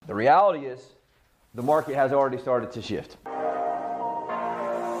The reality is the market has already started to shift.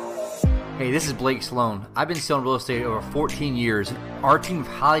 Hey, this is Blake Sloan. I've been selling real estate over 14 years. Our team of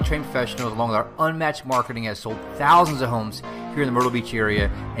highly trained professionals, along with our unmatched marketing, has sold thousands of homes here in the Myrtle Beach area,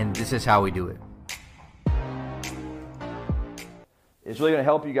 and this is how we do it. It's really going to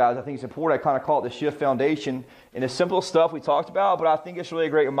help you guys. I think it's important. I kind of call it the Shift Foundation. And the simple stuff we talked about, but I think it's really a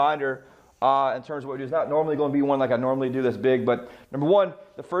great reminder in terms of what we do. It's not normally going to be one like I normally do this big, but number one,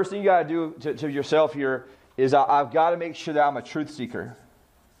 the first thing you got to do to yourself here is I've got to make sure that I'm a truth seeker.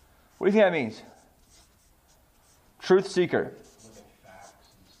 What do you think that means? Truth seeker. Look at facts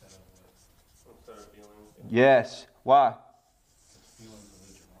instead of feelings. Yes. Why? Feelings are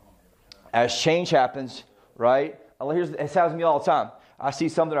really wrong every time. As change happens, right? It happens to me all the time. I see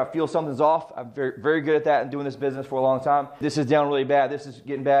something, I feel something's off. I'm very, very good at that and doing this business for a long time. This is down really bad. This is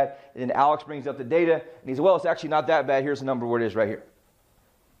getting bad. And then Alex brings up the data, and he says, well, it's actually not that bad. Here's the number where it is right here.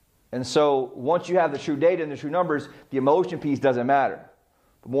 And so once you have the true data and the true numbers, the emotion piece doesn't matter.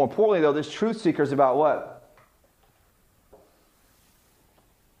 But more importantly, though, this truth seeker is about what?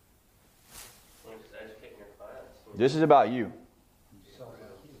 This is about you.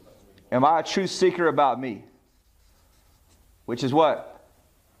 Am I a truth seeker about me? Which is what?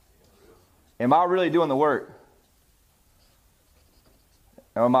 Am I really doing the work?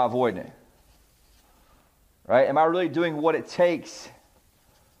 Or am I avoiding it? Right? Am I really doing what it takes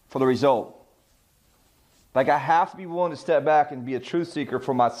for the result? Like, I have to be willing to step back and be a truth seeker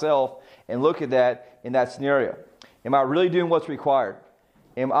for myself and look at that in that scenario. Am I really doing what's required?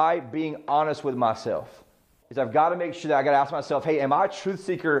 Am I being honest with myself? Because I've got to make sure that I got to ask myself, hey, am I a truth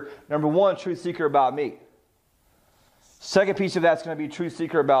seeker? Number one, truth seeker about me. Second piece of that's going to be truth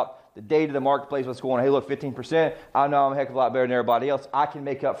seeker about the data, the marketplace, what's going on. Hey, look, 15%. I know I'm a heck of a lot better than everybody else. I can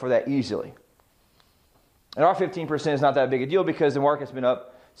make up for that easily. And our 15% is not that big a deal because the market's been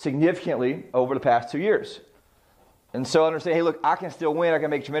up significantly over the past 2 years. And so I understand, hey, look, I can still win. I can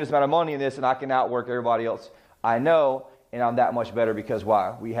make a tremendous amount of money in this, and I can outwork everybody else I know, and I'm that much better because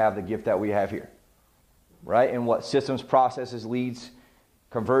why? We have the gift that we have here. Right? And what systems, processes, leads,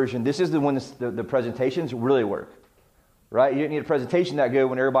 conversion. This is when the presentations really work. Right? You don't need a presentation that good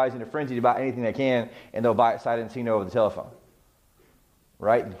when everybody's in a frenzy to buy anything they can, and they'll buy it sight unseen over the telephone.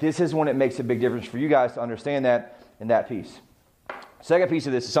 Right? This is when it makes a big difference for you guys to understand that in that piece. Second piece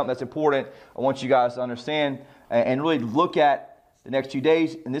of this is something that's important. I want you guys to understand and really look at the next few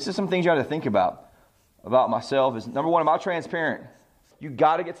days. And this is some things you have to think about myself. Is number one, am I transparent? You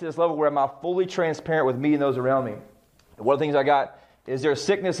got to get to this level where am I fully transparent with me and those around me? And one of the things I got is there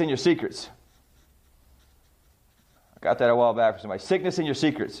sickness in your secrets. Got that a while back for somebody. Sickness in your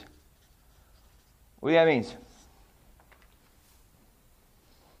secrets. What do that means?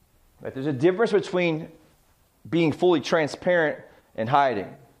 Right, there's a difference between being fully transparent and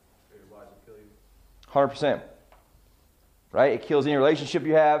hiding. 100%. Right? It kills any relationship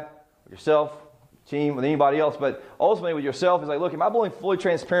you have with yourself, team, with anybody else. But ultimately with yourself, it's like, look, am I being fully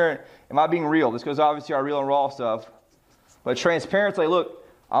transparent? Am I being real? This goes obviously our real and raw stuff. But transparency, like, look,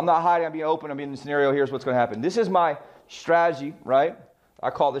 I'm not hiding, I'm being open, I'm in the scenario, here's what's going to happen. This is my strategy, right? I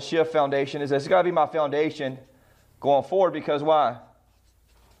call it the Shift Foundation. It's got to be my foundation going forward because why?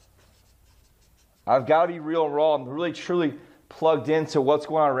 I've got to be real and raw and really truly plugged into what's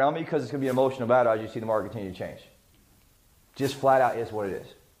going on around me because it's going to be an emotional battle as you see the market continue to change. Just flat out is what it is. It's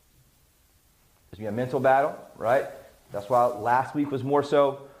going to be a mental battle, right? That's why last week was more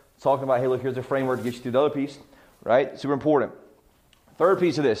so talking about, hey, look, here's a framework to get you through the other piece, right? Super important. Third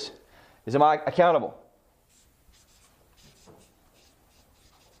piece of this is, am I accountable?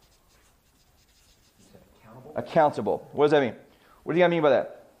 Accountable. What does that mean? What do you mean by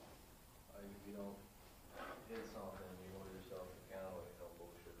that? If you don't hit something, you hold yourself accountable, you don't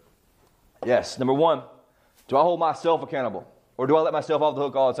bullshit it. Yes. Number one, do I hold myself accountable? Or do I let myself off the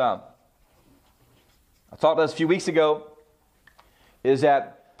hook all the time? I talked about this a few weeks ago, is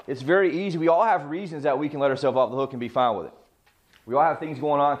that it's very easy. We all have reasons that we can let ourselves off the hook and be fine with it. We all have things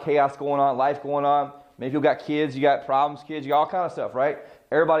going on, chaos going on, life going on. Maybe you got kids, you got problems, kids, you got all kind of stuff, right?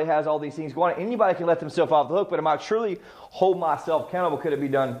 Everybody has all these things going on. Anybody can let themselves off the hook, but am I truly hold myself accountable? Could it be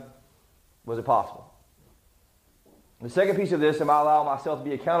done? Was it possible? The second piece of this, am I allowing myself to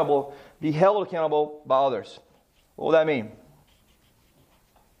be accountable, be held accountable by others? What will that mean?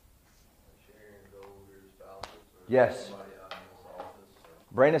 Sharing goals with your spouses or Yes. somebody out in this office.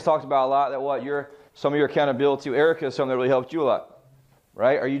 Brandon's talked about a lot that some of your accountability to Erica is something that really helped you a lot.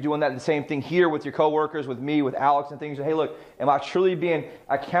 Right? Are you doing that the same thing here with your coworkers, with me, with Alex and things? Hey, look, am I truly being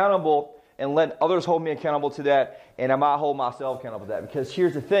accountable and letting others hold me accountable to that? And am I holding myself accountable to that? Because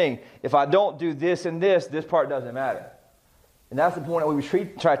here's the thing. If I don't do this and this part doesn't matter. And that's the point that we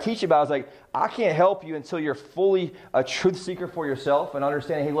try to teach about. Is like, I can't help you until you're fully a truth seeker for yourself and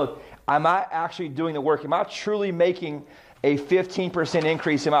understanding, hey, look, am I actually doing the work? Am I truly making a 15%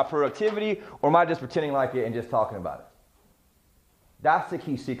 increase in my productivity, or am I just pretending like it and just talking about it? That's the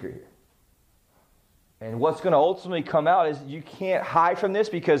key secret here. And what's going to ultimately come out is you can't hide from this,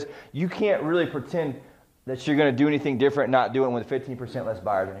 because you can't really pretend that you're going to do anything different and not do it with 15% less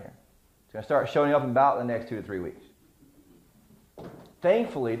buyers in here. It's going to start showing up in about the next 2 to 3 weeks.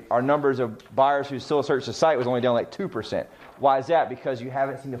 Thankfully, our numbers of buyers who still search the site was only down like 2%. Why is that? Because you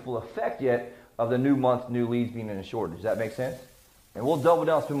haven't seen the full effect yet of the new month, new leads being in a shortage. Does that make sense? And we'll double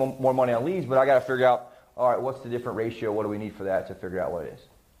down and spend more money on leads, but I got to figure out, all right, what's the different ratio? What do we need for that to figure out what it is?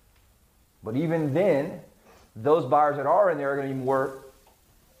 But even then, those buyers that are in there are going to be more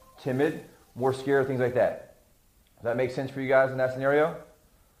timid, more scared, things like that. Does that make sense for you guys in that scenario?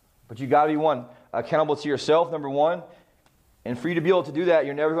 But you got to be, one, accountable to yourself, number one. And for you to be able to do that,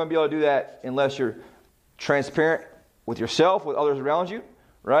 you're never going to be able to do that unless you're transparent with yourself, with others around you,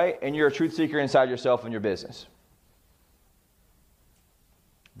 right? And you're a truth seeker inside yourself and your business.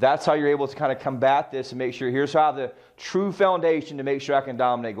 That's how you're able to kind of combat this and make sure, here's how I have the true foundation to make sure I can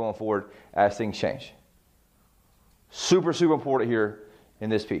dominate going forward as things change. Super, super important here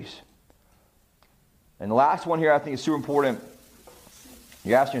in this piece. And the last one here I think is super important.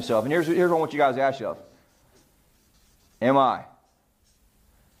 You're asking yourself, and here's what I want you guys to ask yourself. Am I,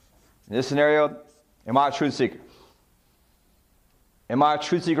 in this scenario, am I a truth seeker? Am I a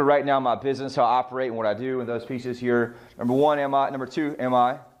truth seeker right now in my business, how I operate and what I do in those pieces here? Number one, am I? Number two, am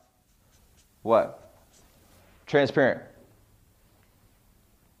I what? Transparent.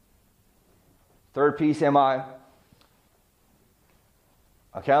 Third piece, am I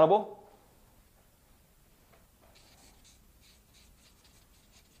accountable?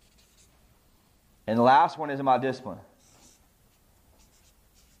 And the last one is, am I disciplined?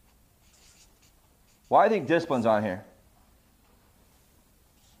 Why do you think discipline's on here?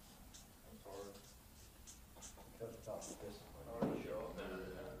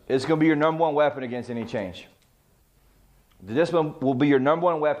 It's going to be your number one weapon against any change. The discipline will be your number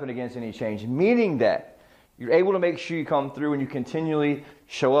one weapon against any change, meaning that you're able to make sure you come through and you continually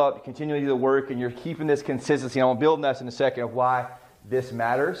show up, you continually do the work, and you're keeping this consistency. And I'm going to build on this in a second of why this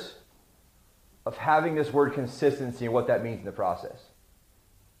matters, of having this word consistency and what that means in the process.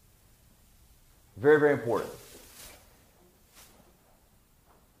 Very, very important.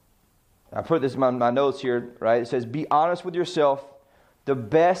 I put this in my notes here, right? It says, be honest with yourself. The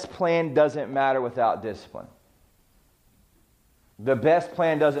best plan doesn't matter without discipline. The best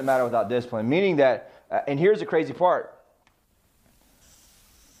plan doesn't matter without discipline. Meaning that, and here's the crazy part.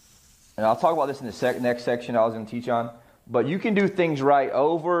 And I'll talk about this in the next section I was going to teach on. But you can do things right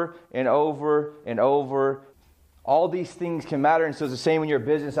over and over and over. All these things can matter. And so it's the same in your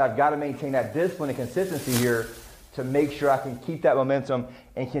business. I've got to maintain that discipline and consistency here to make sure I can keep that momentum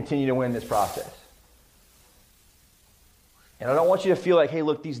and continue to win this process. And I don't want you to feel like, hey,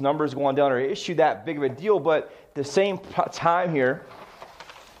 look, these numbers going down or issue that big of a deal. But at the same time here,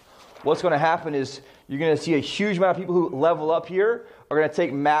 what's going to happen is you're going to see a huge amount of people who level up here are going to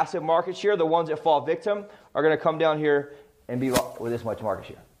take massive market share. The ones that fall victim are going to come down here and be with this much market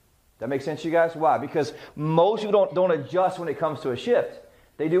share. That makes sense to you guys? Why? Because most people don't adjust when it comes to a shift.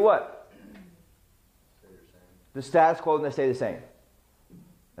 They do what? The status quo, and they stay the same.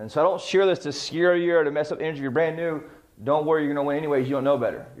 And so I don't share this to scare you or to mess up energy. If you're brand new, don't worry, you're going to win anyways. You don't know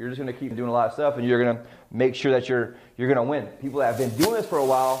better. You're just going to keep doing a lot of stuff, and you're going to make sure that you're going to win. People that have been doing this for a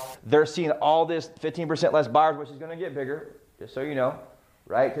while, they're seeing all this 15% less buyers, which is going to get bigger, just so you know,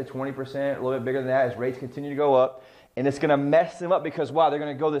 right, to 20%, a little bit bigger than that as rates continue to go up. And it's going to mess them up because, wow, they're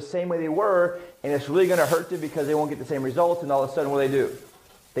going to go the same way they were, and it's really going to hurt them because they won't get the same results, and all of a sudden what do?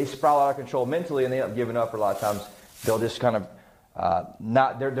 They spiral out of control mentally, and they end up giving up. Or a lot of times they'll just kind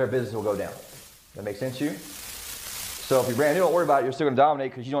of their business will go down. That makes sense to you? So if you're brand new, don't worry about it. You're still going to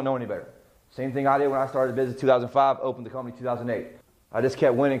dominate because you don't know any better. Same thing I did when I started the business in 2005, opened the company in 2008. I just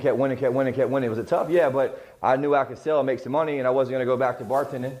kept winning. Was it tough? Yeah, but I knew I could sell and make some money, and I wasn't going to go back to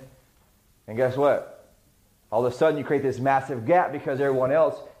bartending. And guess what? All of a sudden, you create this massive gap because everyone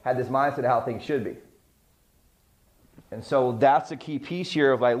else had this mindset of how things should be. And so that's the key piece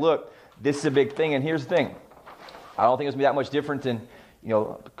here of like, look, this is a big thing, and here's the thing. I don't think it's going to be that much different than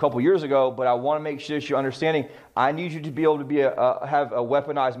a couple years ago, but I want to make sure that you're understanding. I need you to be able to have a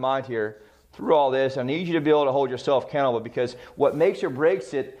weaponized mind here through all this. I need you to be able to hold yourself accountable, because what makes or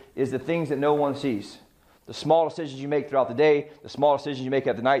breaks it is the things that no one sees. The small decisions you make throughout the day, the small decisions you make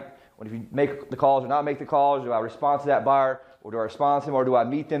at the night, when if you make the calls or not make the calls, do I respond to that buyer? or do I respond to them, or do I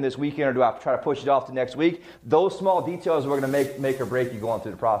meet them this weekend, or do I try to push it off to next week? Those small details are going to make or break you going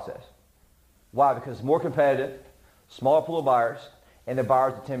through the process. Why? Because it's more competitive, smaller pool of buyers, and the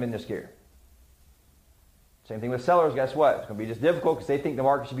buyers are timid and they're scared. Same thing with sellers. Guess what? It's going to be just difficult because they think the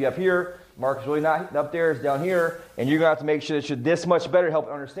market should be up here. The market's really not up there. It's down here. And you're going to have to make sure that you're this much better to help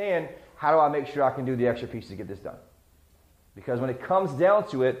understand, how do I make sure I can do the extra piece to get this done? Because when it comes down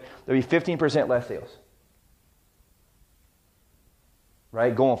to it, there'll be 15% less sales.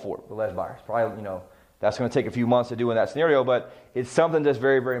 Right? Going for it with less buyers. Probably, you know, that's going to take a few months to do in that scenario, but it's something that's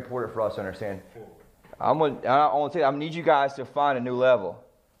very, very important for us to understand. I want to tell you, I need you guys to find a new level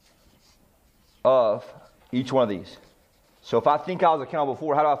of each one of these. So if I think I was accountable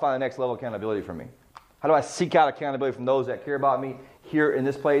before, how do I find the next level of accountability for me? How do I seek out accountability from those that care about me here in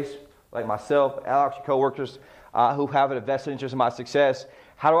this place, like myself, Alex, your coworkers, who have a vested interest in my success?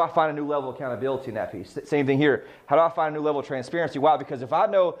 How do I find a new level of accountability in that piece? Same thing here. How do I find a new level of transparency? Why? Because if I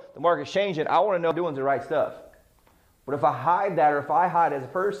know the market's changing, I want to know I'm doing the right stuff. But if I hide that, or if I hide as a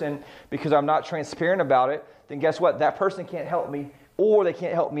person because I'm not transparent about it, then guess what? That person can't help me, or they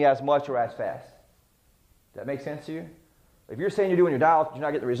can't help me as much or as fast. Does that make sense to you? If you're saying you're doing your dial, but you're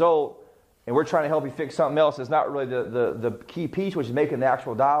not getting the result, and we're trying to help you fix something else that's not really the key piece, which is making the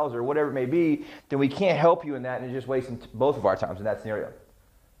actual dials or whatever it may be, then we can't help you in that, and it's just wasting both of our times in that scenario.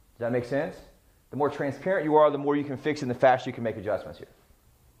 Does that make sense? The more transparent you are, the more you can fix it, and the faster you can make adjustments here.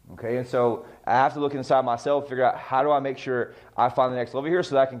 Okay, and so I have to look inside myself, figure out how do I make sure I find the next level here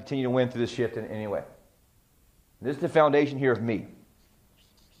so that I can continue to win through this shift in any way. This is the foundation here of me,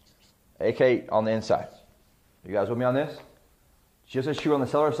 aka on the inside. You guys with me on this? Just as true on the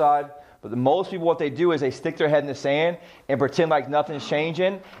seller side, but most people, what they do is they stick their head in the sand and pretend like nothing's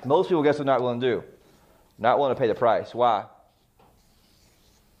changing. Most people, guess what they're not willing to do? Not willing to pay the price. Why?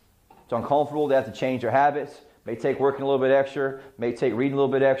 It's uncomfortable. They have to change their habits. May take working a little bit extra, may take reading a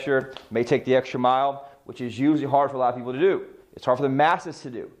little bit extra, may take the extra mile, which is usually hard for a lot of people to do. It's hard for the masses to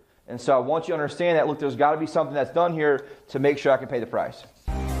do. And so I want you to understand that, look, there's got to be something that's done here to make sure I can pay the price.